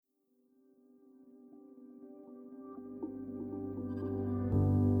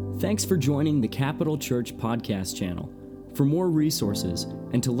Thanks for joining the Capital Church podcast channel. For more resources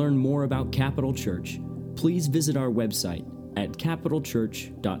and to learn more about Capital Church, please visit our website at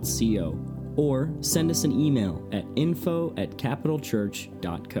capitalchurch.co or send us an email at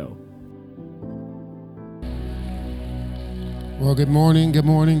info@capitalchurch.co. Well, good morning, good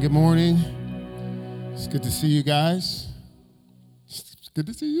morning, good morning. It's good to see you guys. It's good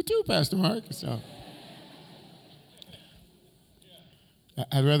to see you too, Pastor Mark. So,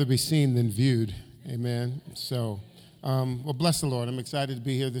 I'd rather be seen than viewed. Amen. So, well, bless the Lord. I'm excited to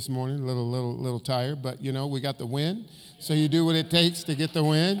be here this morning. A little tired, but you know we got the win. So you do what it takes to get the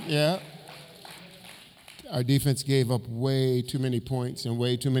win. Yeah. Our defense gave up way too many points and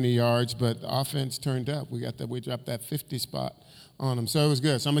way too many yards, but the offense turned up. We dropped that 50 spot on them. So it was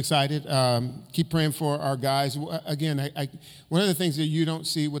good. So I'm excited. Keep praying for our guys. Again, one of the things that you don't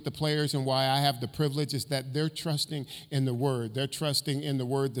see with the players and why I have the privilege is that they're trusting in the word. They're trusting in the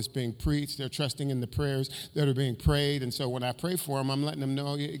word that's being preached. They're trusting in the prayers that are being prayed. And so when I pray for them, I'm letting them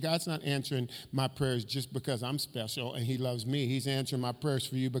know God's not answering my prayers just because I'm special and he loves me. He's answering my prayers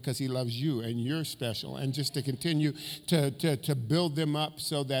for you because he loves you and you're special. And just to continue to build them up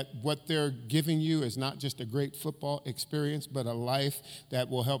so that what they're giving you is not just a great football experience, but a life that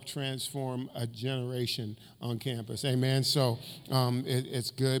will help transform a generation on campus. Amen. So it's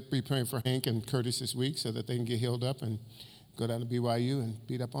good. Be praying for Hank and Curtis this week so that they can get healed up and go down to BYU and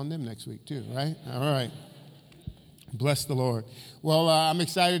beat up on them next week too, right? All right. Bless the Lord. Well, I'm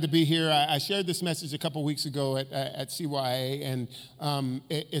excited to be here. I shared this message a couple weeks ago at CYA, and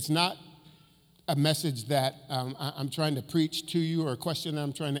it's not a message that I'm trying to preach to you or a question that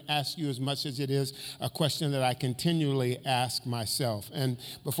I'm trying to ask you as much as it is a question that I continually ask myself. And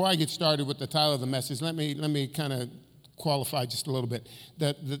before I get started with the title of the message, let me kind of qualify just a little bit.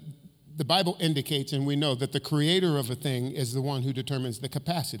 The Bible indicates, and we know, that the creator of a thing is the one who determines the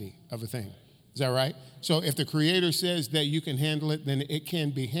capacity of a thing. Is that right? So if the creator says that you can handle it, then it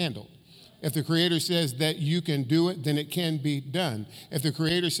can be handled. If the creator says that you can do it, then it can be done. If the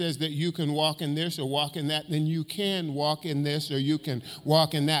creator says that you can walk in this or walk in that, then you can walk in this or you can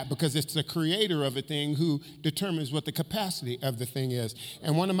walk in that, because it's the creator of a thing who determines what the capacity of the thing is.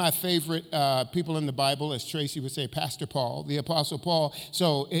 And one of my favorite people in the Bible, as Tracy would say, Pastor Paul, the Apostle Paul.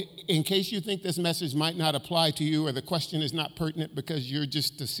 So in case you think this message might not apply to you or the question is not pertinent because you're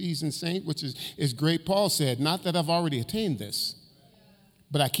just a seasoned saint, which is great, Paul said, not that I've already attained this,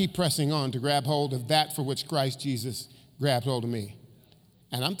 but I keep pressing on to grab hold of that for which Christ Jesus grabbed hold of me.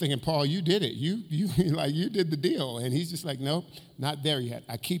 And I'm thinking, Paul, you did it. You did the deal. And he's just like, nope, not there yet.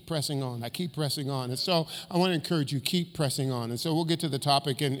 I keep pressing on. I keep pressing on. And so I want to encourage you, keep pressing on. And so we'll get to the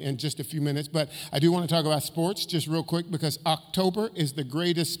topic in just a few minutes. But I do want to talk about sports just real quick, because October is the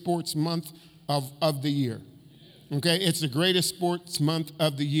greatest sports month of the year. Okay, it's the greatest sports month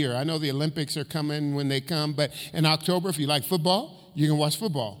of the year. I know the Olympics are coming when they come, but in October, if you like football, you can watch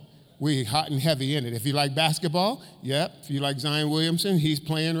football. We're hot and heavy in it. If you like basketball, yep. If you like Zion Williamson, he's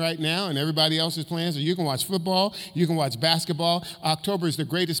playing right now, and everybody else is playing, so you can watch football, you can watch basketball. October is the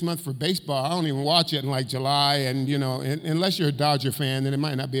greatest month for baseball. I don't even watch it in like July, and unless you're a Dodger fan, then it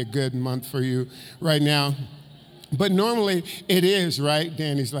might not be a good month for you right now. But normally it is, right?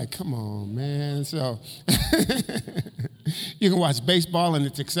 Danny's like, come on, man. So you can watch baseball and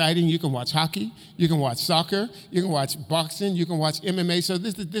it's exciting. You can watch hockey. You can watch soccer. You can watch boxing. You can watch MMA. So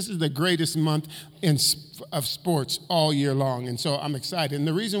this is the greatest month of sports all year long. And so I'm excited. And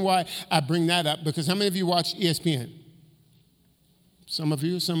the reason why I bring that up, because how many of you watch ESPN? Some of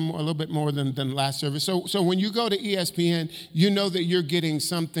you, some a little bit more than last service. So when you go to ESPN, you know that you're getting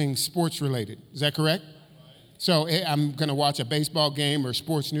something sports related. Is that correct? So I'm going to watch a baseball game or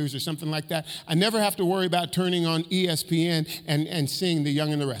sports news or something like that. I never have to worry about turning on ESPN and seeing The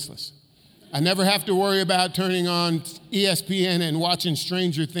Young and the Restless. I never have to worry about turning on ESPN and watching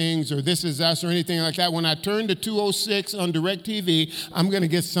Stranger Things or This Is Us or anything like that. When I turn to 206 on DirecTV, I'm going to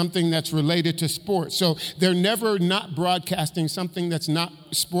get something that's related to sports. So they're never not broadcasting something that's not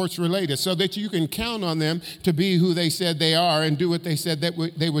sports related, so that you can count on them to be who they said they are and do what they said that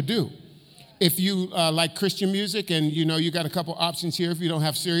they would do. If you like Christian music, and you got a couple options here if you don't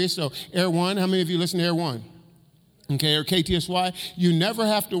have Sirius. So Air One, how many of you listen to Air One? Okay, or KTSY. You never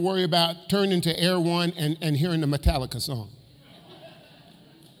have to worry about turning to Air One and hearing the Metallica song.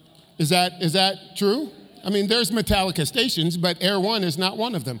 Is that true? I mean, there's Metallica stations, but Air One is not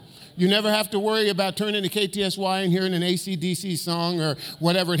one of them. You never have to worry about turning to KTSY and hearing an AC/DC song or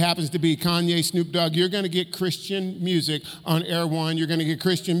whatever it happens to be, Kanye, Snoop Dogg. You're going to get Christian music on Air One. You're going to get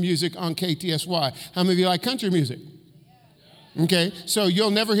Christian music on KTSY. How many of you like country music? Okay, so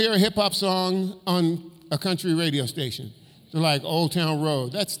you'll never hear a hip-hop song on a country radio station. They're like Old Town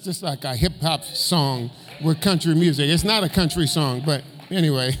Road. That's just like a hip-hop song with country music. It's not a country song, but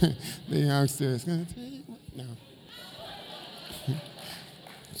anyway, the youngsters. No.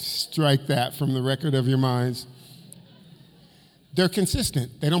 Strike that from the record of your minds. They're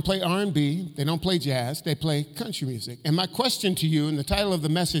consistent. They don't play R&B. They don't play jazz. They play country music. And my question to you, and the title of the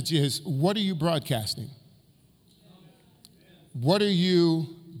message is, what are you broadcasting? What are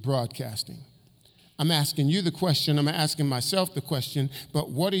you broadcasting? I'm asking you the question. I'm asking myself the question,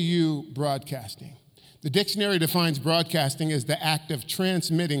 but what are you broadcasting? The dictionary defines broadcasting as the act of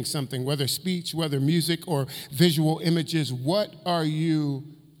transmitting something, whether speech, whether music, or visual images. What are you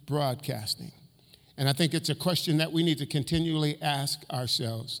broadcasting? And I think it's a question that we need to continually ask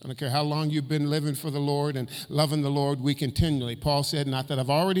ourselves. I don't care how long you've been living for the Lord and loving the Lord, we continually, Paul said, not that I've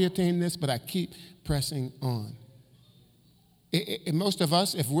already attained this, but I keep pressing on. Most of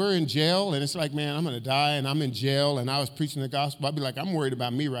us, if we're in jail and it's like, man, I'm going to die and I'm in jail and I was preaching the gospel, I'd be like, I'm worried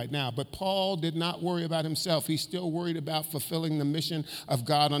about me right now. But Paul did not worry about himself. He's still worried about fulfilling the mission of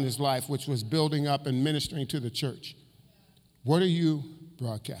God on his life, which was building up and ministering to the church. What are you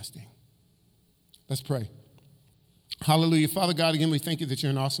broadcasting? Let's pray. Hallelujah. Father God, again, we thank you that you're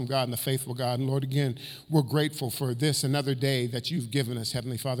an awesome God and a faithful God. And Lord, again, we're grateful for this, another day that you've given us,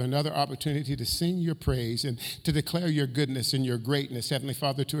 Heavenly Father, another opportunity to sing your praise and to declare your goodness and your greatness, Heavenly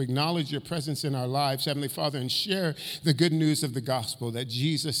Father, to acknowledge your presence in our lives, Heavenly Father, and share the good news of the gospel that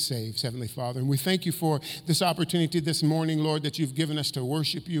Jesus saves, Heavenly Father. And we thank you for this opportunity this morning, Lord, that you've given us to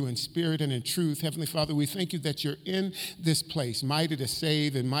worship you in spirit and in truth. Heavenly Father, we thank you that you're in this place, mighty to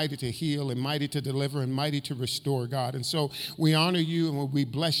save and mighty to heal and mighty to deliver and mighty to restore, God. And so we honor you and we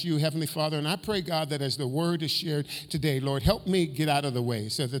bless you, Heavenly Father. And I pray, God, that as the word is shared today, Lord, help me get out of the way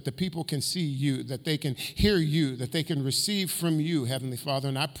so that the people can see you, that they can hear you, that they can receive from you, Heavenly Father.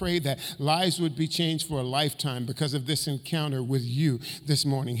 And I pray that lives would be changed for a lifetime because of this encounter with you this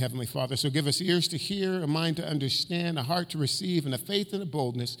morning, Heavenly Father. So give us ears to hear, a mind to understand, a heart to receive, and a faith and a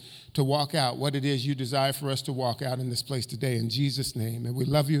boldness to walk out what it is you desire for us to walk out in this place today. In Jesus' name. And we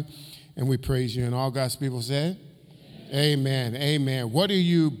love you and we praise you. And all God's people said, amen. Amen. What are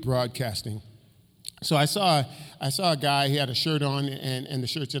you broadcasting? So I saw a guy, he had a shirt on, and the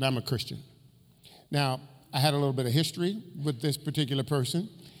shirt said, I'm a Christian. Now, I had a little bit of history with this particular person,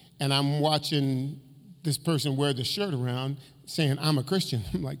 and I'm watching this person wear the shirt around saying, I'm a Christian.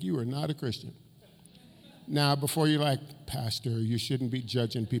 I'm like, you are not a Christian. Now, before you're like, Pastor, you shouldn't be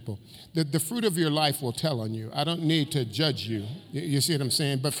judging people. The fruit of your life will tell on you. I don't need to judge you. You see what I'm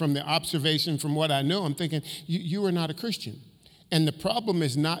saying? But from the observation, from what I know, I'm thinking, you are not a Christian. And the problem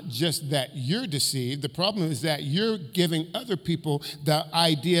is not just that you're deceived. The problem is that you're giving other people the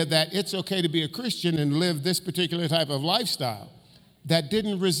idea that it's okay to be a Christian and live this particular type of lifestyle that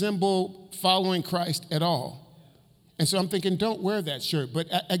didn't resemble following Christ at all. And so I'm thinking, don't wear that shirt. But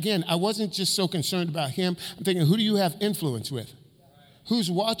again, I wasn't just so concerned about him. I'm thinking, who do you have influence with?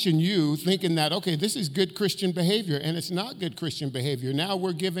 Who's watching you thinking that, okay, this is good Christian behavior, and it's not good Christian behavior. Now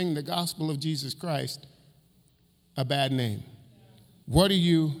we're giving the gospel of Jesus Christ a bad name. What are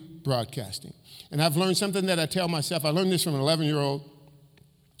you broadcasting? And I've learned something that I tell myself. I learned this from an 11-year-old.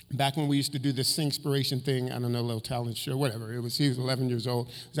 Back when we used to do this Singspiration thing, I don't know, little talent show, whatever. He was 11 years old.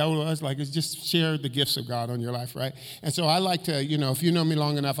 Is that what it was? Like, it's just share the gifts of God on your life, right? And so I like to, if you know me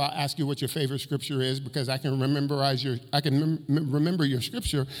long enough, I'll ask you what your favorite scripture is because I can remember your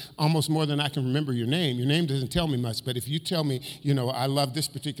scripture almost more than I can remember your name. Your name doesn't tell me much, but if you tell me, I love this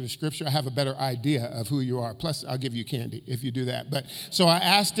particular scripture, I have a better idea of who you are. Plus, I'll give you candy if you do that. But so I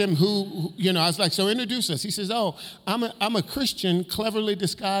asked him who I was like, so introduce us. He says, I'm a Christian cleverly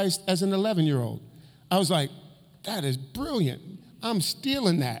disguised as an 11-year-old. I was like, that is brilliant. I'm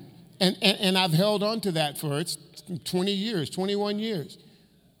stealing that. And I've held on to that for 20 years, 21 years.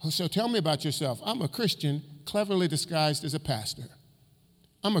 So tell me about yourself. I'm a Christian cleverly disguised as a pastor.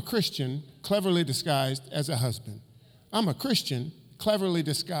 I'm a Christian cleverly disguised as a husband. I'm a Christian cleverly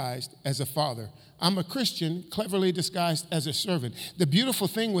disguised as a father. I'm a Christian cleverly disguised as a servant. The beautiful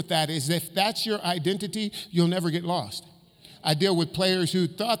thing with that is if that's your identity, you'll never get lost. I deal with players who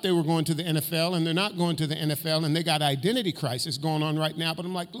thought they were going to the NFL and they're not going to the NFL and they got identity crisis going on right now. But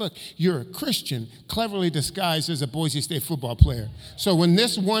I'm like, look, you're a Christian cleverly disguised as a Boise State football player. So when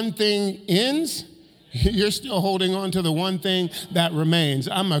this one thing ends, you're still holding on to the one thing that remains.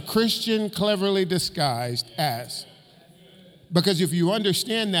 I'm a Christian cleverly disguised as. Because if you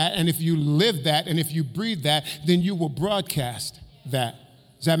understand that and if you live that and if you breathe that, then you will broadcast that.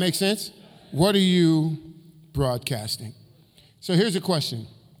 Does that make sense? What are you broadcasting? So here's a question.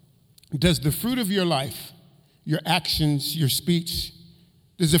 Does the fruit of your life, your actions, your speech,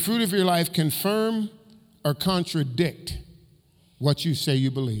 does the fruit of your life confirm or contradict what you say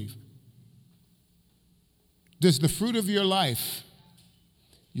you believe? Does the fruit of your life,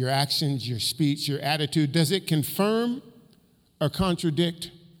 your actions, your speech, your attitude, does it confirm or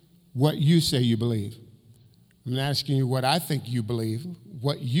contradict what you say you believe? I'm not asking you what I think you believe,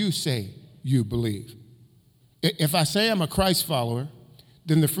 what you say you believe. If I say I'm a Christ follower,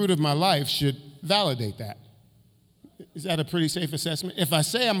 then the fruit of my life should validate that. Is that a pretty safe assessment? If I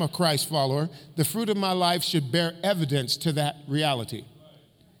say I'm a Christ follower, the fruit of my life should bear evidence to that reality.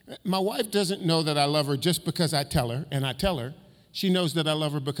 My wife doesn't know that I love her just because I tell her, and I tell her. She knows that I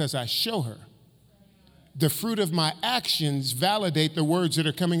love her because I show her. The fruit of my actions validate the words that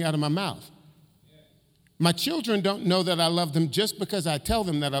are coming out of my mouth. My children don't know that I love them just because I tell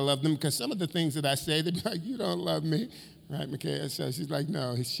them that I love them, because some of the things that I say, they'd be like, you don't love me. Right, Micaiah? So she's like,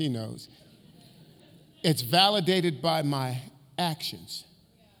 no, she knows. It's validated by my actions.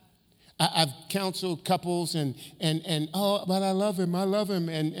 I've counseled couples and oh, but I love him,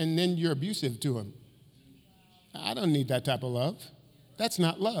 and then you're abusive to him. I don't need that type of love. That's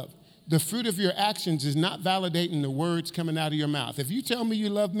not love. The fruit of your actions is not validating the words coming out of your mouth. If you tell me you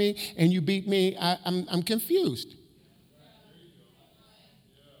love me and you beat me, I'm confused.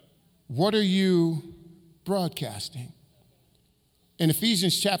 What are you broadcasting? In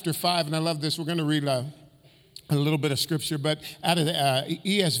Ephesians chapter 5, and I love this, we're going to read a little bit of scripture, but out of the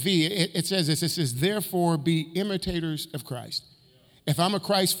ESV, it says this. It says, therefore, be imitators of Christ. If I'm a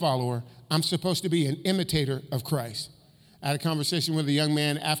Christ follower, I'm supposed to be an imitator of Christ. I had a conversation with a young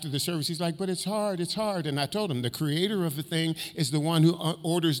man after the service. He's like, but it's hard. And I told him the creator of the thing is the one who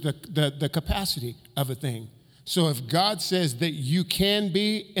orders the capacity of a thing. So if God says that you can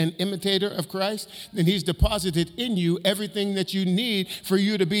be an imitator of Christ, then he's deposited in you everything that you need for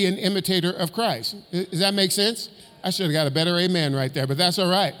you to be an imitator of Christ. Does that make sense? I should have got a better amen right there, but that's all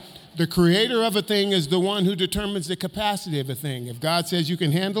right. The creator of a thing is the one who determines the capacity of a thing. If God says you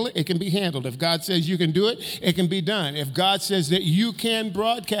can handle it, it can be handled. If God says you can do it, it can be done. If God says that you can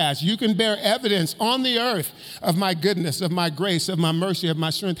broadcast, you can bear evidence on the earth of my goodness, of my grace, of my mercy, of my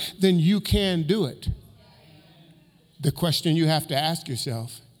strength, then you can do it. The question you have to ask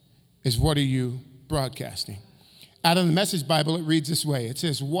yourself is, what are you broadcasting? Out of the Message Bible, it reads this way. It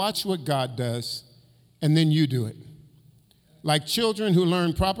says, watch what God does, and then you do it. Like children who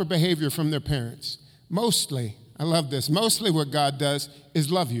learn proper behavior from their parents. Mostly, I love this, mostly what God does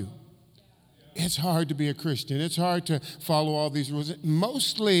is love you. It's hard to be a Christian. It's hard to follow all these rules.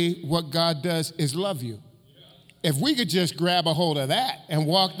 Mostly what God does is love you. If we could just grab a hold of that and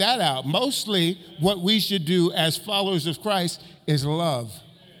walk that out, mostly what we should do as followers of Christ is love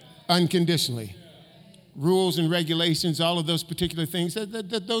unconditionally. Rules and regulations, all of those particular things,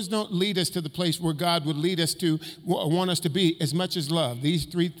 those don't lead us to the place where God would lead us to, want us to be, as much as love. These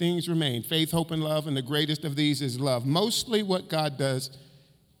three things remain: faith, hope, and love, and the greatest of these is love. Mostly what God does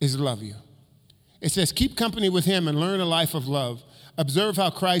is love you. It says, keep company with him and learn a life of love. Observe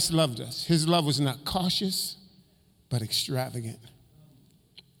how Christ loved us. His love was not cautious, but extravagant.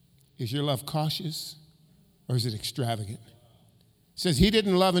 Is your love cautious, or is it extravagant? It says he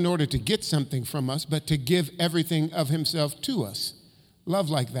didn't love in order to get something from us, but to give everything of himself to us. Love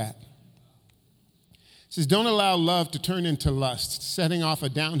like that. It says don't allow love to turn into lust, setting off a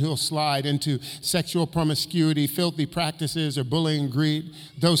downhill slide into sexual promiscuity, filthy practices, or bullying and greed.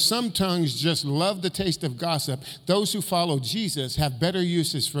 Though some tongues just love the taste of gossip, those who follow Jesus have better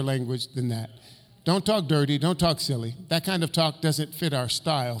uses for language than that. Don't talk dirty. Don't talk silly. That kind of talk doesn't fit our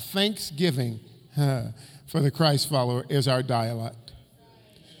style. Thanksgiving for the Christ follower is our dialect.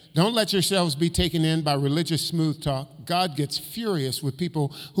 Don't let yourselves be taken in by religious smooth talk. God gets furious with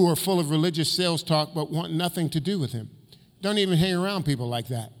people who are full of religious sales talk but want nothing to do with him. Don't even hang around people like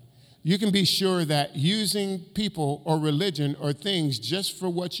that. You can be sure that using people or religion or things just for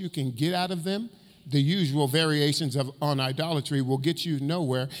what you can get out of them, the usual variations on idolatry, will get you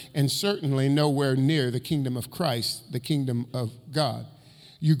nowhere, and certainly nowhere near the kingdom of Christ, the kingdom of God.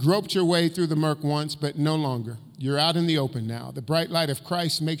 You groped your way through the murk once, but no longer. You're out in the open now. The bright light of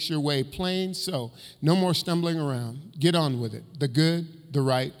Christ makes your way plain, so no more stumbling around. Get on with it. The good, the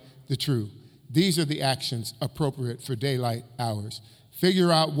right, the true. These are the actions appropriate for daylight hours.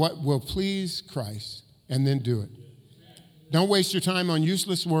 Figure out what will please Christ, and then do it. Don't waste your time on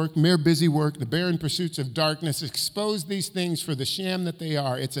useless work, mere busy work, the barren pursuits of darkness. Expose these things for the sham that they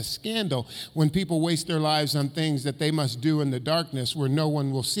are. It's a scandal when people waste their lives on things that they must do in the darkness where no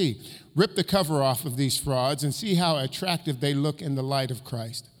one will see. Rip the cover off of these frauds and see how attractive they look in the light of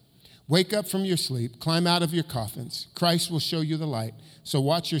Christ. Wake up from your sleep, climb out of your coffins. Christ will show you the light. So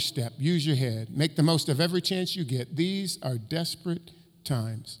watch your step, use your head, make the most of every chance you get. These are desperate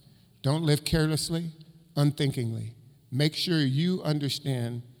times. Don't live carelessly, unthinkingly. make sure you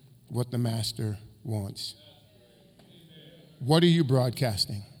understand what the master wants. What are you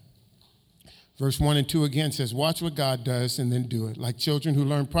broadcasting? Verse 1 and 2 again says, watch what God does and then do it. Like children who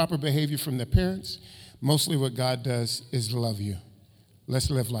learn proper behavior from their parents, mostly what God does is love you. Let's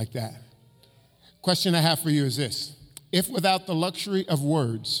live like that. Question I have for you is this. If without the luxury of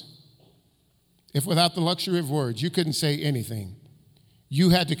words, you couldn't say anything, you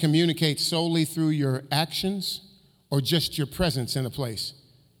had to communicate solely through your actions or just your presence in a place,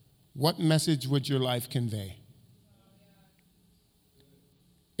 what message would your life convey?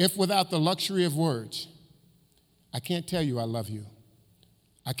 If without the luxury of words, I can't tell you I love you.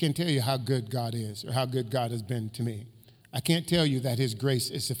 I can't tell you how good God is or how good God has been to me. I can't tell you that his grace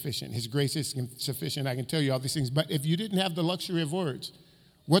is sufficient. His grace is sufficient. I can tell you all these things. But if you didn't have the luxury of words,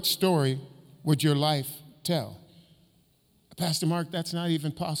 what story would your life tell? Pastor Mark, that's not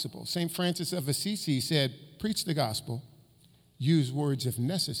even possible. St. Francis of Assisi said, preach the gospel, use words if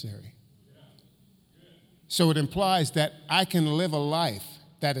necessary. So it implies that I can live a life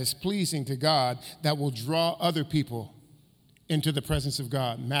that is pleasing to God, that will draw other people into the presence of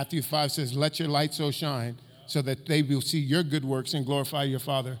God. Matthew 5 says, let your light so shine so that they will see your good works and glorify your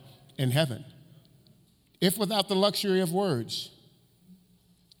Father in heaven. If without the luxury of words,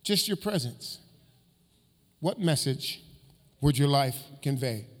 just your presence, what message would your life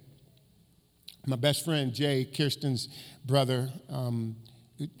convey? My best friend, Jay, Kirsten's brother,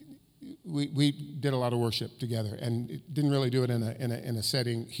 we did a lot of worship together, and didn't really do it in a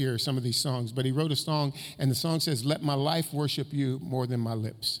setting here, some of these songs, but he wrote a song, and the song says, let my life worship you more than my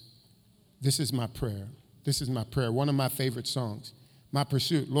lips. This is my prayer. This is my prayer, one of my favorite songs. My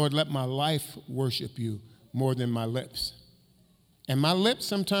pursuit, Lord, let my life worship you more than my lips. And my lips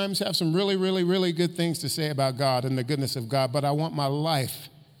sometimes have some really, really, really good things to say about God and the goodness of God, but I want my life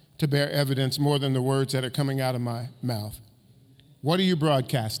to bear evidence more than the words that are coming out of my mouth. What are you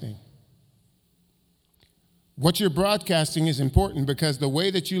broadcasting? What you're broadcasting is important because the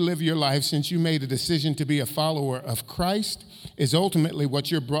way that you live your life since you made a decision to be a follower of Christ is ultimately what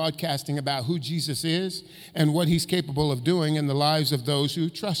you're broadcasting about who Jesus is and what he's capable of doing in the lives of those who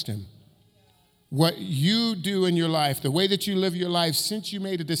trust him. What you do in your life, the way that you live your life since you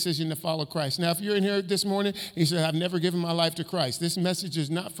made a decision to follow Christ. Now, if you're in here this morning and you say, I've never given my life to Christ, this message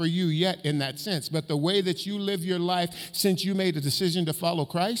is not for you yet in that sense. But the way that you live your life since you made a decision to follow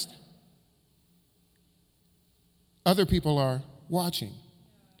Christ, other people are watching.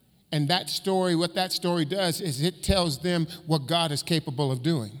 And that story, what that story does is it tells them what God is capable of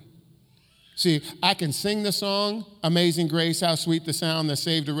doing. See, I can sing the song, Amazing Grace, how sweet the sound that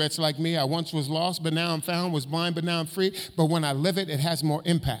saved a wretch like me. I once was lost, but now I'm found, was blind, but now I'm free. But when I live it, it has more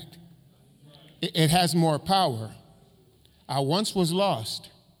impact. It has more power. I once was lost,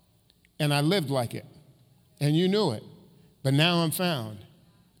 and I lived like it, and you knew it. But now I'm found,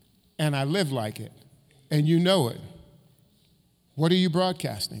 and I live like it, and you know it. What are you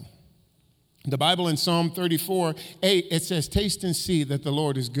broadcasting? The Bible in Psalm 34:8, it says, taste and see that the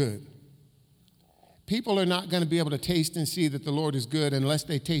Lord is good. People are not going to be able to taste and see that the Lord is good unless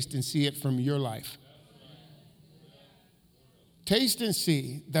they taste and see it from your life. Taste and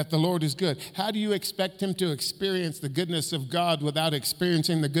see that the Lord is good. How do you expect him to experience the goodness of God without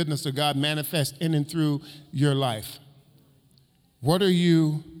experiencing the goodness of God manifest in and through your life? What are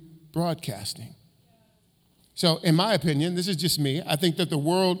you broadcasting? So in my opinion, this is just me, I think that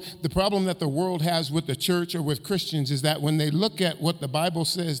the problem that the world has with the church or with Christians is that when they look at what the Bible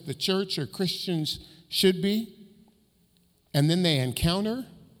says the church or Christians should be, and then they encounter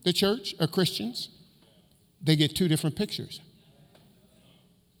the church or Christians, they get two different pictures.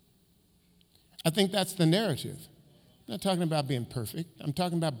 I think that's the narrative. I'm not talking about being perfect. I'm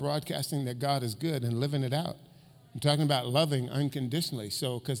talking about broadcasting that God is good and living it out. I'm talking about loving unconditionally,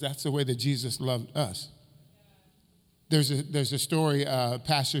 because that's the way that Jesus loved us. There's a story,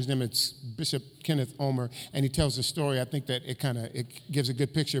 pastor's name is Bishop Kenneth Omer, and he tells a story. I think that it gives a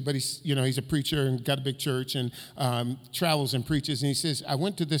good picture. But he's a preacher and got a big church and travels and preaches. And he says, I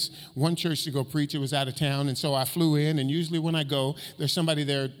went to this one church to go preach. It was out of town, and so I flew in. And usually when I go, there's somebody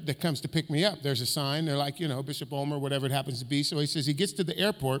there that comes to pick me up. There's a sign. They're like, Bishop Omer, whatever it happens to be. So he says he gets to the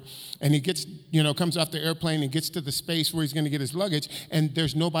airport, and he gets, comes off the airplane and gets to the space where he's going to get his luggage, and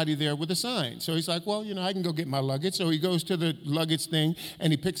there's nobody there with a sign. So he's like, well, I can go get my luggage. So he goes to the luggage thing,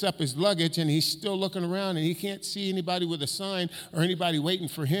 and he picks up his luggage, and he's still looking around, and he can't see anybody with a sign or anybody waiting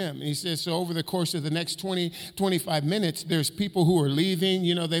for him. And he says, so over the course of the next 20, 25 minutes, there's people who are leaving.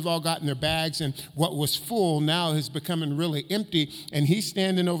 They've all gotten their bags, and what was full now is becoming really empty. And he's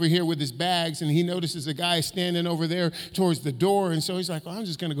standing over here with his bags, and he notices a guy standing over there towards the door. And so he's like, I'm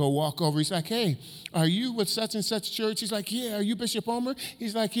just going to go walk over. He's like, hey, are you with such and such church? He's like, yeah. Are you Bishop Omer?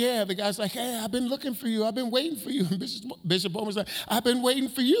 He's like, yeah. The guy's like, hey, I've been looking for you. I've been waiting for you. And Bishop Omer's like, I've been waiting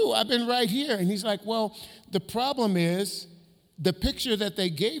for you. I've been right here. And he's like, well, the problem is the picture that they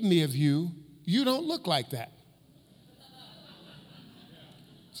gave me of you, you don't look like that.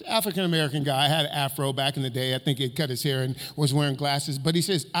 African-American guy, had an afro back in the day. I think he had cut his hair and was wearing glasses. But he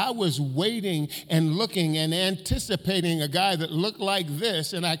says, I was waiting and looking and anticipating a guy that looked like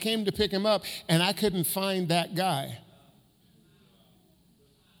this, and I came to pick him up, and I couldn't find that guy.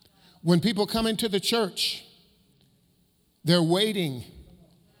 When people come into the church, they're waiting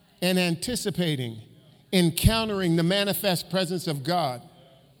and anticipating, encountering the manifest presence of God.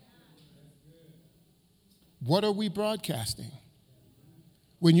 What are we broadcasting?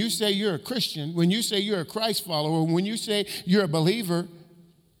 When you say you're a Christian, when you say you're a Christ follower, when you say you're a believer,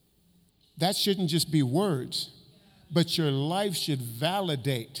 that shouldn't just be words, but your life should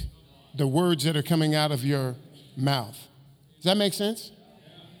validate the words that are coming out of your mouth. Does that make sense?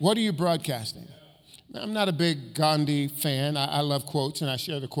 What are you broadcasting? I'm not a big Gandhi fan. I love quotes, and I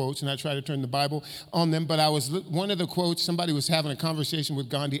share the quotes, and I try to turn the Bible on them. But one of the quotes, somebody was having a conversation with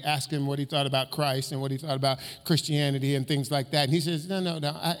Gandhi, asking him what he thought about Christ and what he thought about Christianity and things like that. And he says, no,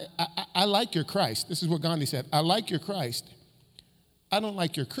 I like your Christ. This is what Gandhi said. I like your Christ. I don't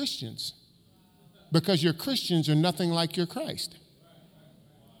like your Christians, because your Christians are nothing like your Christ.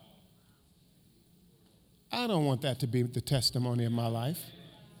 I don't want that to be the testimony of my life.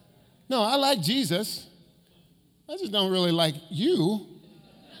 No, I like Jesus. I just don't really like you,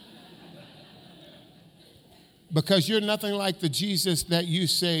 because you're nothing like the Jesus that you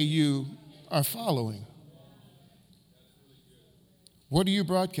say you are following. What are you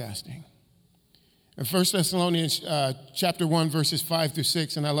broadcasting? In 1 Thessalonians chapter 1, verses 5 through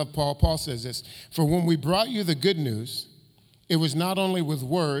 6, and I love Paul. Paul says this, for when we brought you the good news, it was not only with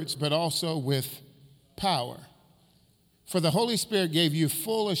words, but also with power. For the Holy Spirit gave you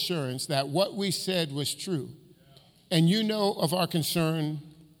full assurance that what we said was true, and you know of our concern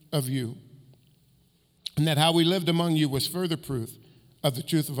of you, and that how we lived among you was further proof of the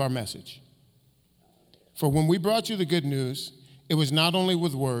truth of our message. For when we brought you the good news, it was not only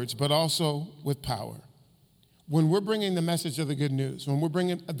with words, but also with power. When we're bringing the message of the good news, when we're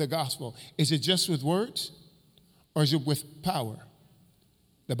bringing the gospel, is it just with words, or is it with power?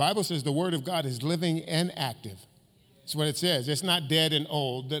 The Bible says the word of God is living and active. That's what it says. It's not dead and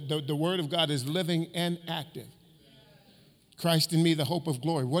old. The word of God is living and active. Christ in me, the hope of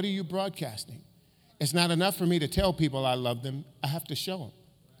glory. What are you broadcasting? It's not enough for me to tell people I love them. I have to show them,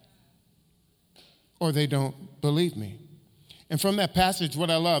 or they don't believe me. And from that passage,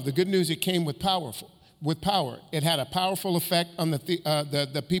 what I love, the good news, it came with power. It had a powerful effect on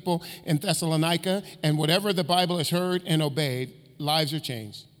the people in Thessalonica, and whatever the Bible has heard and obeyed, lives are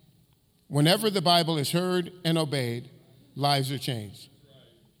changed. Whenever the Bible is heard and obeyed, lives are changed.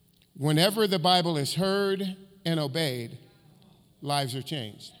 Whenever the Bible is heard and obeyed, lives are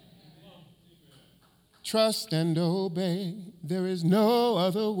changed. Trust and obey. There is no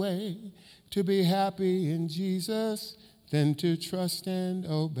other way to be happy in Jesus than to trust and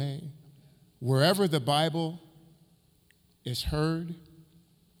obey. Wherever the Bible is heard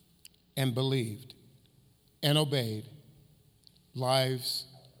and believed and obeyed, lives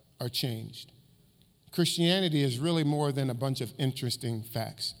are changed. Christianity is really more than a bunch of interesting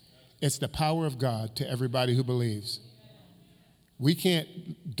facts. It's the power of God to everybody who believes. We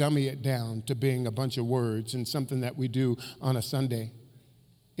can't dummy it down to being a bunch of words and something that we do on a Sunday.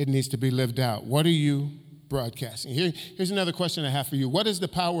 It needs to be lived out. What are you broadcasting? Here's another question I have for you. What has the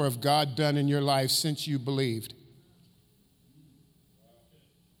power of God done in your life since you believed?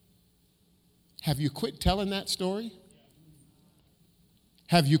 Have you quit telling that story?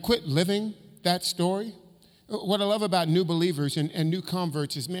 Have you quit living that story? What I love about new believers and new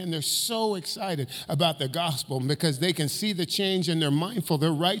converts is, man, they're so excited about the gospel because they can see the change and they're mindful.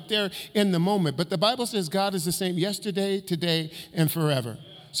 They're right there in the moment. But the Bible says God is the same yesterday, today, and forever.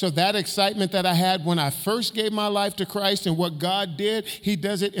 So that excitement that I had when I first gave my life to Christ and what God did, he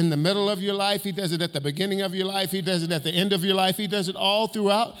does it in the middle of your life. He does it at the beginning of your life. He does it at the end of your life. He does it all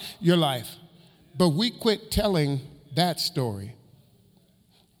throughout your life. But we quit telling that story.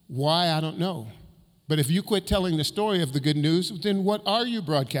 Why, I don't know. But if you quit telling the story of the good news, then what are you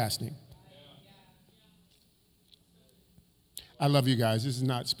broadcasting? I love you guys. This is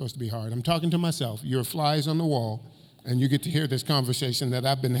not supposed to be hard. I'm talking to myself. You're flies on the wall, and you get to hear this conversation that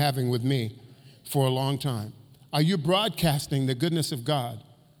I've been having with me for a long time. Are you broadcasting the goodness of God,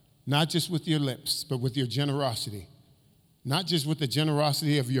 not just with your lips, but with your generosity? Not just with the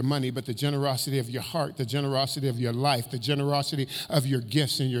generosity of your money, but the generosity of your heart, the generosity of your life, the generosity of your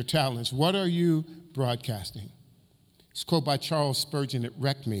gifts and your talents. What are you broadcasting? This quote by Charles Spurgeon, it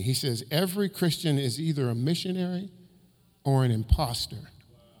wrecked me. He says, every Christian is either a missionary or an imposter.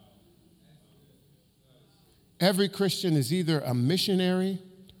 Every Christian is either a missionary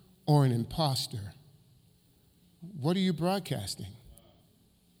or an imposter. What are you broadcasting?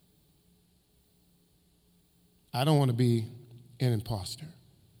 I don't want to be an imposter.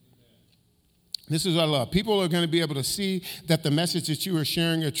 This is what I love. People are going to be able to see that the message that you are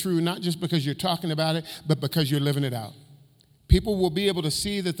sharing are true, not just because you're talking about it, but because you're living it out. People will be able to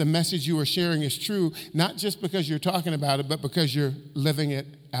see that the message you are sharing is true, not just because you're talking about it, but because you're living it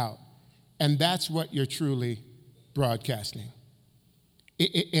out. And that's what you're truly broadcasting.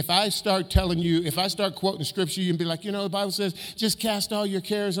 If I start telling you, if I start quoting scripture, you can be like, the Bible says, just cast all your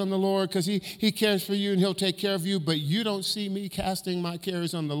cares on the Lord because he cares for you and he'll take care of you. But you don't see me casting my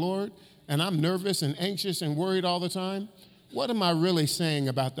cares on the Lord, and I'm nervous and anxious and worried all the time. What am I really saying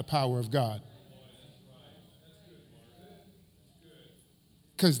about the power of God?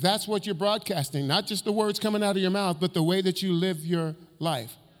 Because that's what you're broadcasting, not just the words coming out of your mouth, but the way that you live your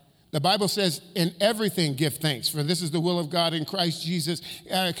life. The Bible says, in everything give thanks, for this is the will of God in Christ Jesus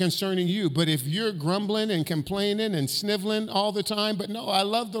concerning you. But if you're grumbling and complaining and sniveling all the time, but no, I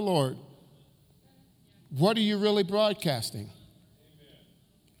love the Lord, what are you really broadcasting?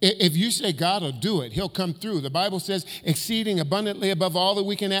 If you say God will do it, he'll come through. The Bible says exceeding abundantly above all that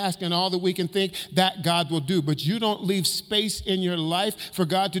we can ask and all that we can think, that God will do. But you don't leave space in your life for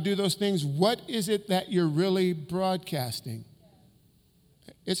God to do those things. What is it that you're really broadcasting?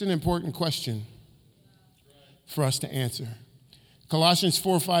 It's an important question for us to answer. Colossians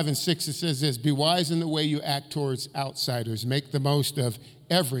 4, 5, and 6, it says this, be wise in the way you act towards outsiders. Make the most of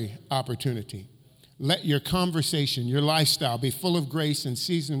every opportunity. Let your conversation, your lifestyle be full of grace and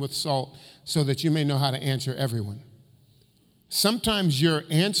seasoned with salt so that you may know how to answer everyone. Sometimes your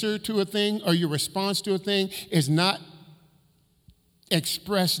answer to a thing or your response to a thing is not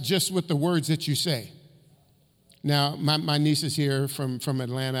expressed just with the words that you say. Now, my niece is here from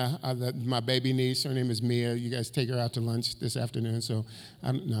Atlanta, my baby niece. Her name is Mia. You guys take her out to lunch this afternoon. So,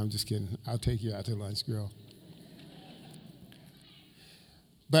 I'm just kidding. I'll take you out to lunch, girl.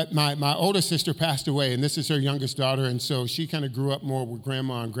 But my older sister passed away, and this is her youngest daughter, and so she kind of grew up more with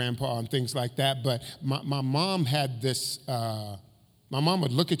grandma and grandpa and things like that. But my mom had this, my mom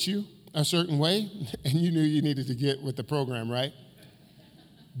would look at you a certain way, and you knew you needed to get with the program, right?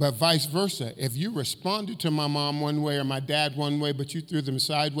 But vice versa. If you responded to my mom one way or my dad one way, but you threw them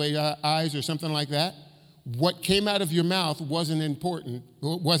sideways eyes or something like that, what came out of your mouth wasn't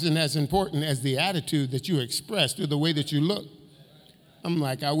as important as the attitude that you expressed or the way that you looked. I'm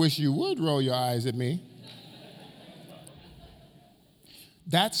like, I wish you would roll your eyes at me.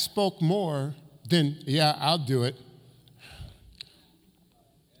 That spoke more than, yeah, I'll do it.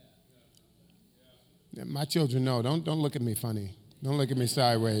 My children know, don't look at me funny. Don't look at me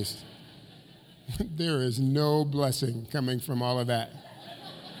sideways. There is no blessing coming from all of that.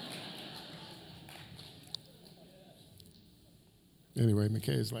 Anyway,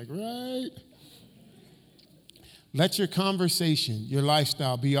 McKay's like, right. Let your conversation, your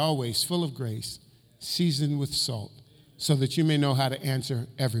lifestyle be always full of grace, seasoned with salt, so that you may know how to answer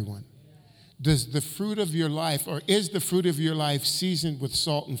everyone. Does the fruit of your life, or is the fruit of your life seasoned with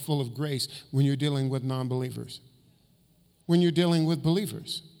salt and full of grace when you're dealing with non-believers? When you're dealing with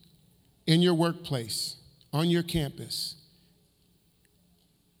believers, in your workplace, on your campus,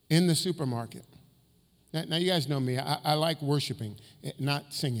 in the supermarket. Now you guys know me. I like worshiping,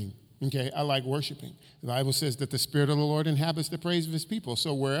 not singing. Okay, I like worshiping. The Bible says that the Spirit of the Lord inhabits the praise of his people.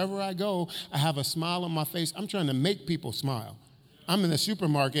 So wherever I go, I have a smile on my face. I'm trying to make people smile. I'm in the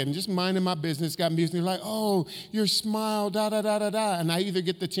supermarket and just minding my business, got music, and they're like, oh, your smile, da-da-da-da-da. And I either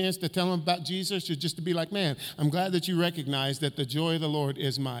get the chance to tell them about Jesus or just to be like, man, I'm glad that you recognize that the joy of the Lord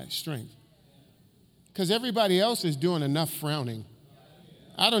is my strength. Because everybody else is doing enough frowning.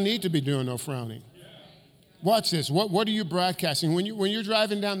 I don't need to be doing no frowning. Watch this. What are you broadcasting? When you're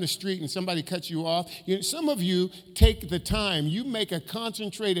driving down the street and somebody cuts you off, some of you take the time. You make a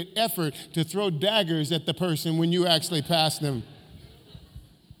concentrated effort to throw daggers at the person when you actually pass them.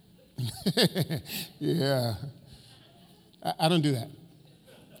 Yeah. I don't do that.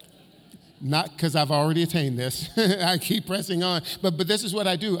 Not because I've already attained this. I keep pressing on. But this is what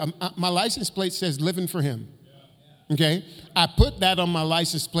I do. My license plate says living for him. Okay? I put that on my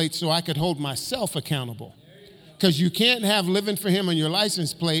license plate so I could hold myself accountable. Because you can't have living for him on your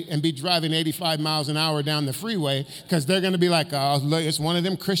license plate and be driving 85 miles an hour down the freeway, because they're going to be like, oh, look, it's one of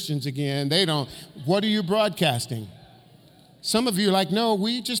them Christians again. What are you broadcasting? Some of you are like, no,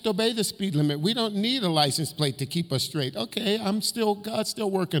 we just obey the speed limit. We don't need a license plate to keep us straight. Okay, God's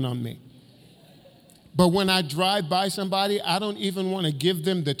still working on me. But when I drive by somebody, I don't even want to give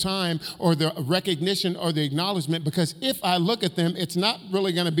them the time or the recognition or the acknowledgement, because if I look at them, it's not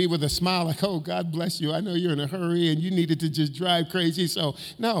really going to be with a smile like, oh, God bless you. I know you're in a hurry and you needed to just drive crazy. So,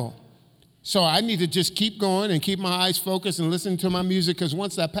 no. So I need to just keep going and keep my eyes focused and listen to my music, because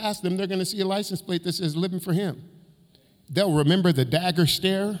once I pass them, they're going to see a license plate that says living for him. They'll remember the dagger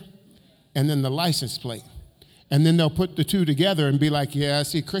stare and then the license plate. And then they'll put the two together and be like, yeah,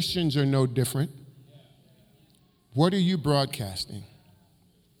 see, Christians are no different. What are you broadcasting?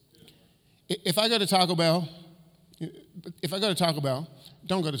 If I go to Taco Bell, don't go to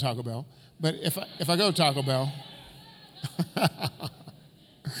Taco Bell, but if I go to Taco Bell,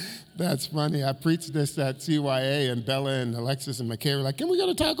 that's funny. I preached this at CYA, and Bella and Alexis and McKay were like, can we go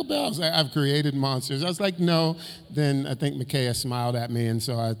to Taco Bell? I was like, I've created monsters. I was like, no. Then I think McKay smiled at me, and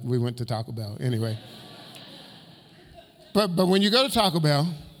so we went to Taco Bell. Anyway. But when you go to Taco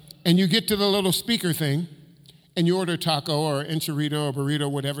Bell and you get to the little speaker thing, and you order taco or enchilada or burrito,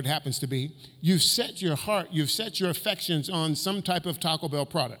 whatever it happens to be, you've set your heart, you've set your affections on some type of Taco Bell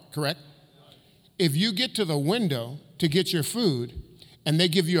product, correct? If you get to the window to get your food and they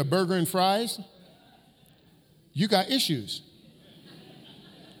give you a burger and fries, you got issues.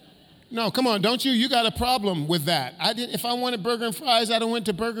 No, come on, don't you? You got a problem with that. If I wanted burger and fries, I'd have went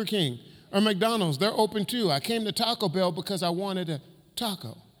to Burger King or McDonald's. They're open too. I came to Taco Bell because I wanted a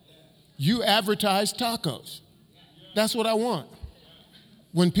taco. You advertise tacos. That's what I want.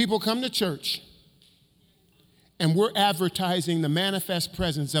 When people come to church and we're advertising the manifest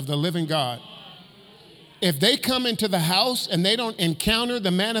presence of the living God, if they come into the house and they don't encounter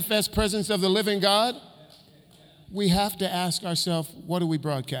the manifest presence of the living God, we have to ask ourselves, what are we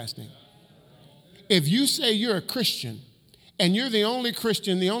broadcasting? If you say you're a Christian and you're the only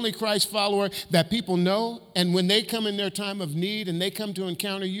Christian, the only Christ follower that people know, and when they come in their time of need and they come to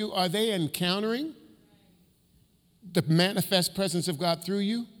encounter you, are they encountering the manifest presence of God through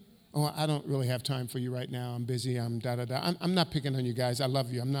you? Oh, I don't really have time for you right now. I'm busy. I'm da-da-da. I'm not picking on you guys. I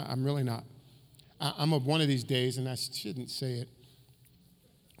love you. I'm really not. I'm of one of these days, and I shouldn't say it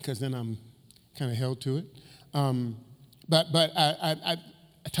because then I'm kind of held to it. But a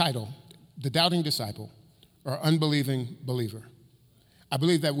title, The Doubting Disciple or Unbelieving Believer. I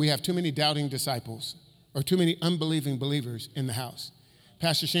believe that we have too many doubting disciples or too many unbelieving believers in the house.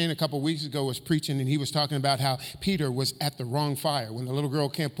 Pastor Shane a couple weeks ago was preaching, and he was talking about how Peter was at the wrong fire. When the little girl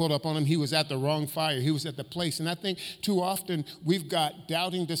pulled up on him, he was at the wrong fire. He was at the place. And I think too often we've got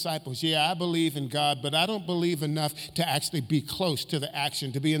doubting disciples. Yeah, I believe in God, but I don't believe enough to actually be close to the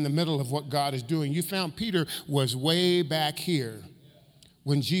action, to be in the middle of what God is doing. You found Peter was way back here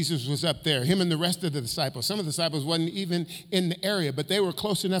when Jesus was up there, him and the rest of the disciples. Some of the disciples wasn't even in the area, but they were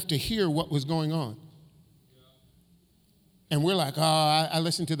close enough to hear what was going on. And we're like, I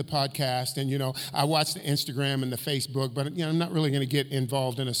listen to the podcast and, I watch the Instagram and the Facebook, but, I'm not really going to get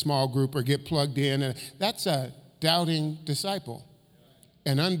involved in a small group or get plugged in. And that's a doubting disciple,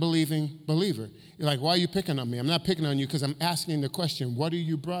 an unbelieving believer. You're like, why are you picking on me? I'm not picking on you because I'm asking the question, what are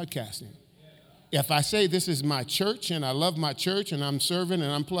you broadcasting? If I say this is my church and I love my church and I'm serving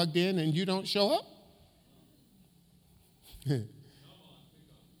and I'm plugged in and you don't show up,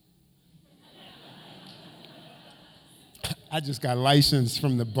 I just got licensed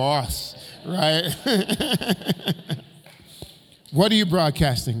from the boss, right? What are you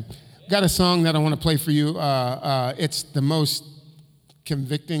broadcasting? Got a song that I want to play for you. It's the most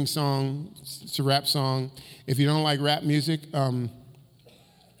convicting song. It's a rap song. If you don't like rap music,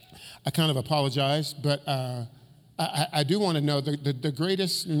 I kind of apologize, but I do want to know the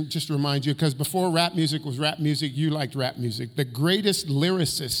greatest, and just to remind you, because before rap music was rap music, you liked rap music. The greatest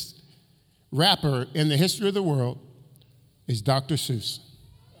lyricist, rapper in the history of the world is Dr. Seuss.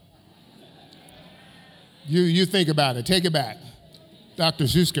 You think about it. Take it back. Dr.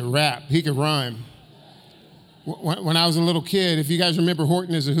 Seuss could rap. He could rhyme. When I was a little kid, if you guys remember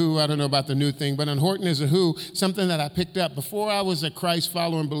Horton is a Who, I don't know about the new thing, but on Horton is a Who, something that I picked up. Before I was a Christ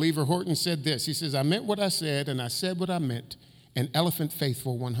follower and believer, Horton said this. He says, I meant what I said, and I said what I meant, and elephant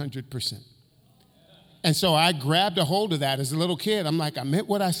faithful 100%. And so I grabbed a hold of that as a little kid. I'm like, I meant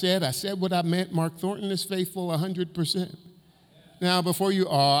what I said what I meant. Mark Thornton is faithful 100%. Now, before you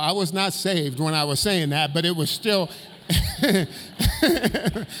all, I was not saved when I was saying that, but it was still...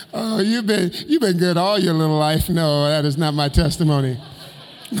 Oh, you've been good all your little life. No, that is not my testimony.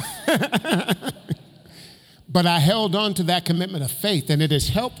 But I held on to that commitment of faith, and it has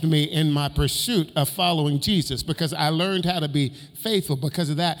helped me in my pursuit of following Jesus because I learned how to be faithful because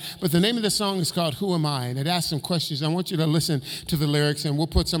of that. But the name of the song is called Who Am I? And it asks some questions. I want you to listen to the lyrics, and we'll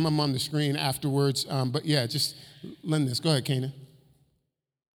put some of them on the screen afterwards. But yeah, just lend this. Go ahead, Kana.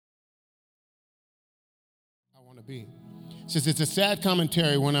 I want to be. It says, it's a sad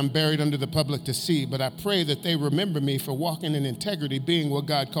commentary when I'm buried under the public to see, but I pray that they remember me for walking in integrity, being what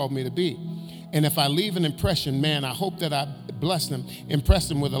God called me to be. And if I leave an impression, man, I hope that I bless them, impress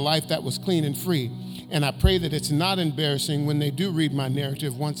them with a life that was clean and free. And I pray that it's not embarrassing when they do read my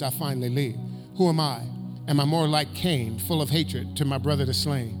narrative once I finally leave. Who am I? Am I more like Cain, full of hatred to my brother the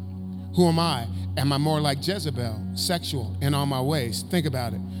slain? Who am I? Am I more like Jezebel, sexual in all my ways? Think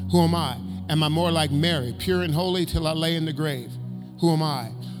about it. Who am I? Am I more like Mary, pure and holy till I lay in the grave? Who am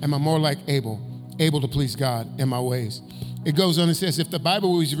I? Am I more like Abel, able to please God in my ways? It goes on and says, if the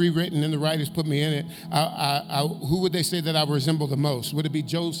Bible was rewritten and the writers put me in it, who would they say that I resemble the most? Would it be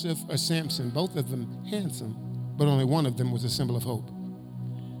Joseph or Samson? Both of them handsome, but only one of them was a symbol of hope.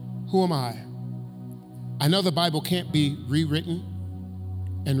 Who am I? I know the Bible can't be rewritten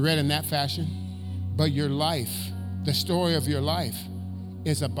and read in that fashion, but your life, the story of your life,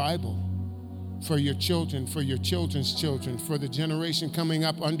 is a Bible for your children, for your children's children, for the generation coming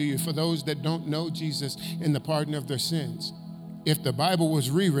up under you, for those that don't know Jesus in the pardon of their sins. If the Bible was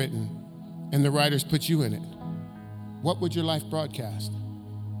rewritten and the writers put you in it, what would your life broadcast?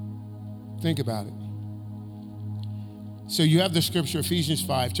 Think about it. So you have the scripture, Ephesians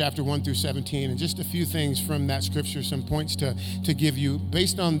 5, chapter 1 through 17, and just a few things from that scripture, some points to give you.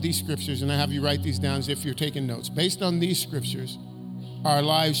 Based on these scriptures, and I have you write these down as if you're taking notes. Based on these scriptures, our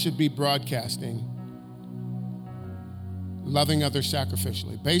lives should be broadcasting loving others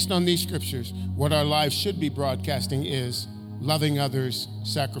sacrificially. Based on these scriptures, what our lives should be broadcasting is loving others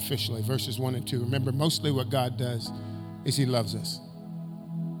sacrificially. Verses 1 and 2. Remember, mostly what God does is he loves us.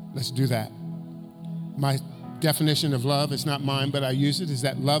 Let's do that. My definition of love, it's not mine, but I use it, is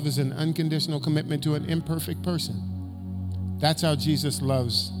that love is an unconditional commitment to an imperfect person. That's how Jesus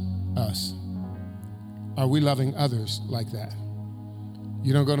loves us. Are we loving others like that?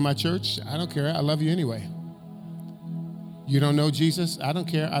 You don't go to my church? I don't care. I love you anyway. You don't know Jesus? I don't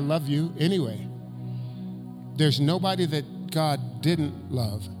care. I love you anyway. There's nobody that God didn't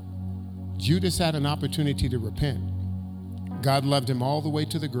love. Judas had an opportunity to repent. God loved him all the way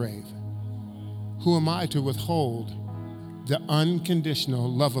to the grave. Who am I to withhold the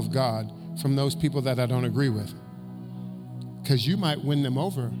unconditional love of God from those people that I don't agree with? Because you might win them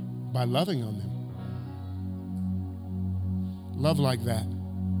over by loving on them. Love like that.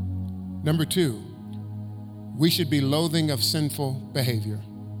 Number 2, we should be loathing of sinful behavior.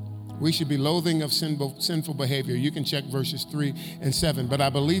 We should be loathing of sinful behavior. You can check verses 3 and 7. But I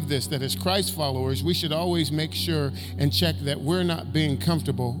believe this, that as Christ followers, we should always make sure and check that we're not being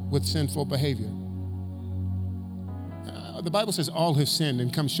comfortable with sinful behavior. The Bible says all have sinned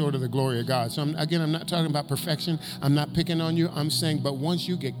and come short of the glory of God. So I'm not talking about perfection. I'm not picking on you. I'm saying, but once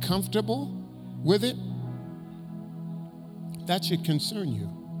you get comfortable with it, that should concern you.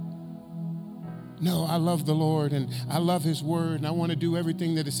 No, I love the Lord and I love his word and I want to do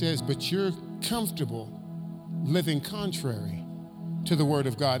everything that it says, but you're comfortable living contrary to the word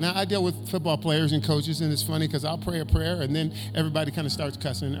of God. Now, I deal with football players and coaches, and it's funny because I'll pray a prayer and then everybody kind of starts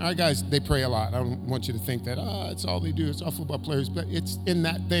cussing. Our guys, they pray a lot. I don't want you to think that, it's all they do. It's all football players, but it's in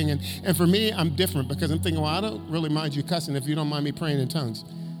that thing. And for me, I'm different because I'm thinking, well, I don't really mind you cussing if you don't mind me praying in tongues.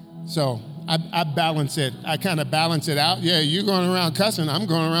 So I balance it. I kind of balance it out. Yeah, you're going around cussing. I'm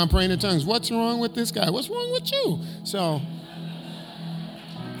going around praying in tongues. What's wrong with this guy? What's wrong with you? So,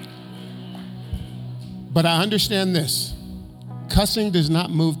 but I understand this. Cussing does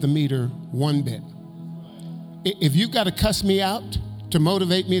not move the meter one bit. If you've got to cuss me out to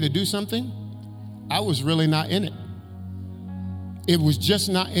motivate me to do something, I was really not in it. It was just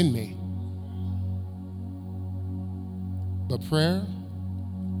not in me. But prayer,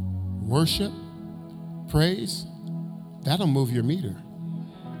 worship, praise, that'll move your meter.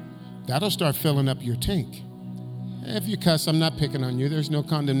 That'll start filling up your tank. If you cuss, I'm not picking on you. There's no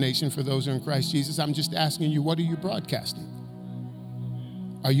condemnation for those who are in Christ Jesus. I'm just asking you, what are you broadcasting?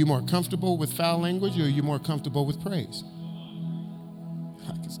 Are you more comfortable with foul language or are you more comfortable with praise?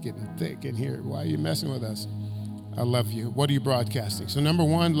 It's getting thick in here. Why are you messing with us? I love you. What are you broadcasting? So number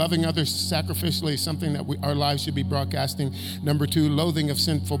one, loving others sacrificially is something that our lives should be broadcasting. Number two, loathing of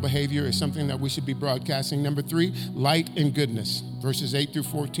sinful behavior is something that we should be broadcasting. Number three, light and goodness. Verses 8 through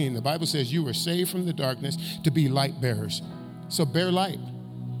 14. The Bible says you were saved from the darkness to be light bearers. So bear light.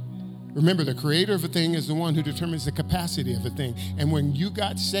 Remember, the creator of a thing is the one who determines the capacity of a thing. And when you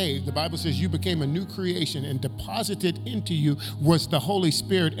got saved, the Bible says you became a new creation, and deposited into you was the Holy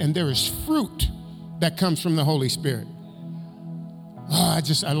Spirit, and there is fruit that comes from the Holy Spirit.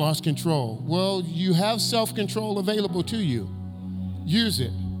 I lost control. Well, you have self-control available to you. Use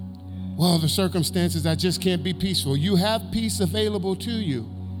it. Well, the circumstances, I just can't be peaceful. You have peace available to you.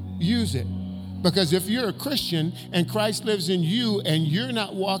 Use it. Because if you're a Christian and Christ lives in you and you're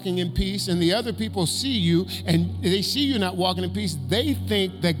not walking in peace, and the other people see you and they see you not walking in peace, they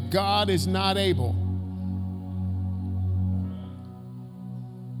think that God is not able.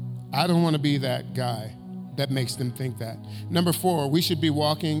 I don't want to be that guy that makes them think that. Number four, we should be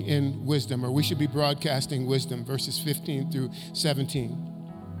walking in wisdom, or we should be broadcasting wisdom, verses 15 through 17.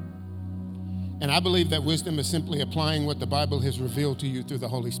 And I believe that wisdom is simply applying what the Bible has revealed to you through the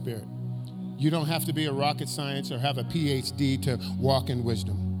Holy Spirit. You don't have to be a rocket science or have a PhD to walk in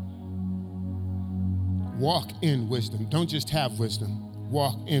wisdom. Walk in wisdom. Don't just have wisdom.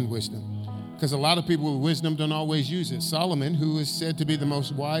 Walk in wisdom. Because a lot of people with wisdom don't always use it. Solomon, who is said to be the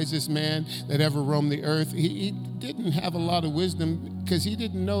most wisest man that ever roamed the earth, he didn't have a lot of wisdom because he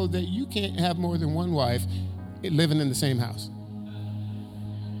didn't know that you can't have more than one wife living in the same house.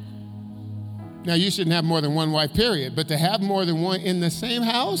 Now, you shouldn't have more than one wife, period. But to have more than one in the same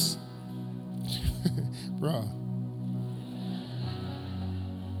house? Bro.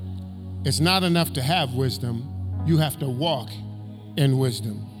 It's not enough to have wisdom. You have to walk in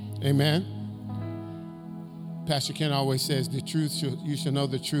wisdom. Amen? Pastor Ken always says, you shall know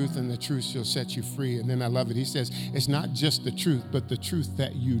the truth, and the truth shall set you free. And then I love it. He says, it's not just the truth, but the truth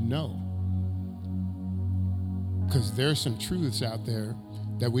that you know. Because there's some truths out there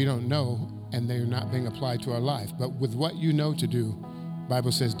that we don't know, and they're not being applied to our life. But with what you know to do, the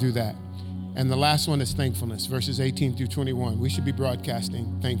Bible says do that. And the last one is thankfulness, verses 18 through 21. We should be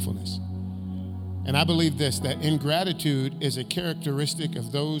broadcasting thankfulness. And I believe this, that ingratitude is a characteristic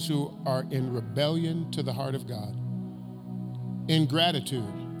of those who are in rebellion to the heart of God.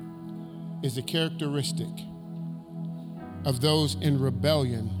 Ingratitude is a characteristic of those in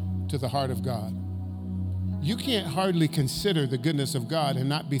rebellion to the heart of God. You can't hardly consider the goodness of God and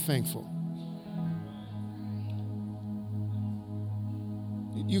not be thankful.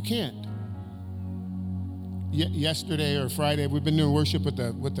 You can't. Yesterday or Friday, we've been doing worship with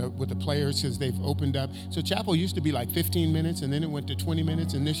the players because they've opened up. So chapel used to be like 15 minutes, and then it went to 20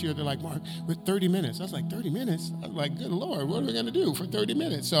 minutes, and this year they're like, Mark, with 30 minutes. I was like, 30 minutes? I was like, good Lord, what are we going to do for 30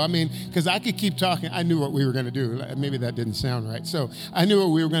 minutes? So, I mean, because I could keep talking. I knew what we were going to do. Maybe that didn't sound right. So I knew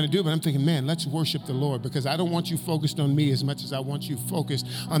what we were going to do, but I'm thinking, man, let's worship the Lord, because I don't want you focused on me as much as I want you focused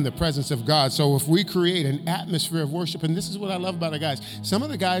on the presence of God. So if we create an atmosphere of worship, and this is what I love about the guys. Some of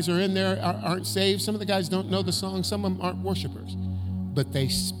the guys are in there, aren't saved. Some of the guys don't know the song. Some of them aren't worshipers, but they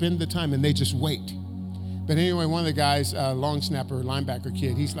spend the time and they just wait. But anyway, one of the guys, long snapper, linebacker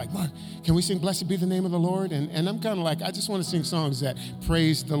kid, he's like, Mark, can we sing Blessed Be the Name of the Lord? And I'm kind of like, I just want to sing songs that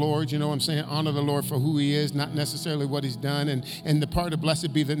praise the Lord, you know what I'm saying? Honor the Lord for who he is, not necessarily what he's done. And the part of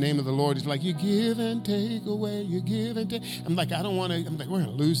Blessed Be the Name of the Lord is like, you give and take away, you give and take. I'm like, I don't want to, I'm like, we're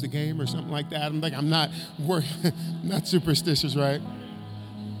going to lose the game or something like that. I'm like, we're not superstitious, right?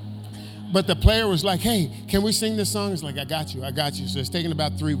 But the player was like, hey, can we sing this song? It's like, I got you. So it's taken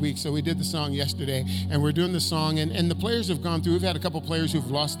about 3 weeks. So we did the song yesterday, and we're doing the song. And the players have gone through. We've had a couple players who've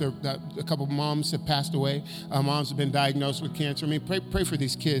lost a couple moms have passed away. Moms have been diagnosed with cancer. I mean, pray for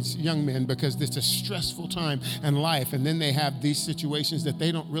these kids, young men, because it's a stressful time in life. And then they have these situations that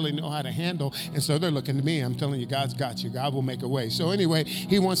they don't really know how to handle. And so they're looking to me. I'm telling you, God's got you. God will make a way. So anyway,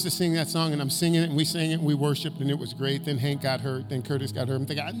 he wants to sing that song, and I'm singing it, and we sang it, and we worshiped, and it was great. Then Hank got hurt. Then Curtis got hurt. I'm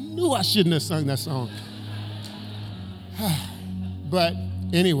thinking, I knew I shouldn't have sung that song. But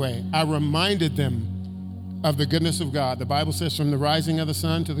anyway, I reminded them of the goodness of God. The Bible says from the rising of the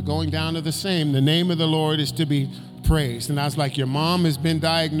sun to the going down of the same, the name of the Lord is to be praised. And I was like, your mom has been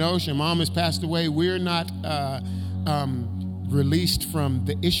diagnosed, your mom has passed away. We're not released from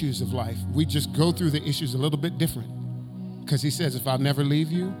the issues of life. We just go through the issues a little bit different. Because he says, if I'll never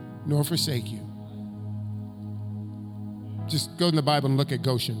leave you nor forsake you. Just go in the Bible and look at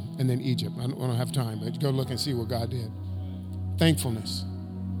Goshen and then Egypt. I don't have time, but go look and see what God did. Thankfulness.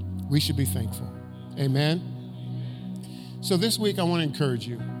 We should be thankful. Amen? So this week I want to encourage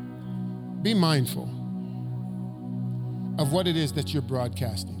you. Be mindful of what it is that you're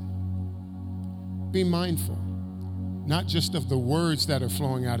broadcasting. Be mindful not just of the words that are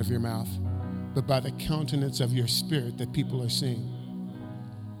flowing out of your mouth, but by the countenance of your spirit that people are seeing.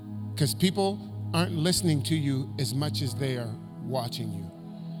 Because people aren't listening to you as much as they are watching you.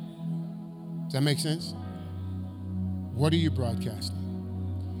 Does that make sense? What are you broadcasting?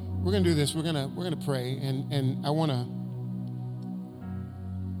 We're going to do this. We're going to pray, and I want to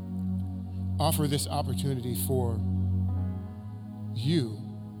offer this opportunity for you,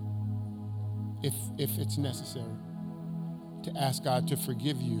 if it's necessary, to ask God to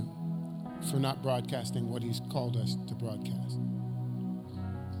forgive you for not broadcasting what he's called us to broadcast.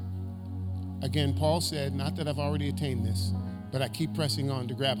 Again, Paul said, not that I've already attained this, but I keep pressing on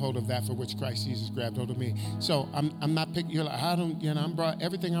to grab hold of that for which Christ Jesus grabbed hold of me. So I'm not picking, you're like, I don't,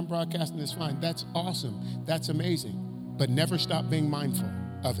 everything I'm broadcasting is fine. That's awesome. That's amazing. But never stop being mindful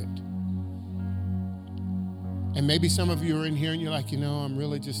of it. And maybe some of you are in here and you're like, I'm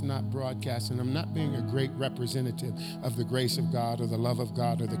really just not broadcasting. I'm not being a great representative of the grace of God or the love of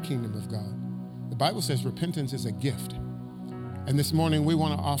God or the kingdom of God. The Bible says repentance is a gift. And this morning we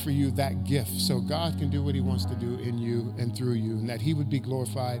want to offer you that gift so God can do what he wants to do in you and through you, and that he would be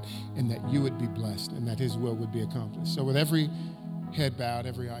glorified and that you would be blessed and that his will would be accomplished. So with every head bowed,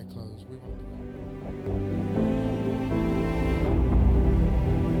 every eye closed, we want to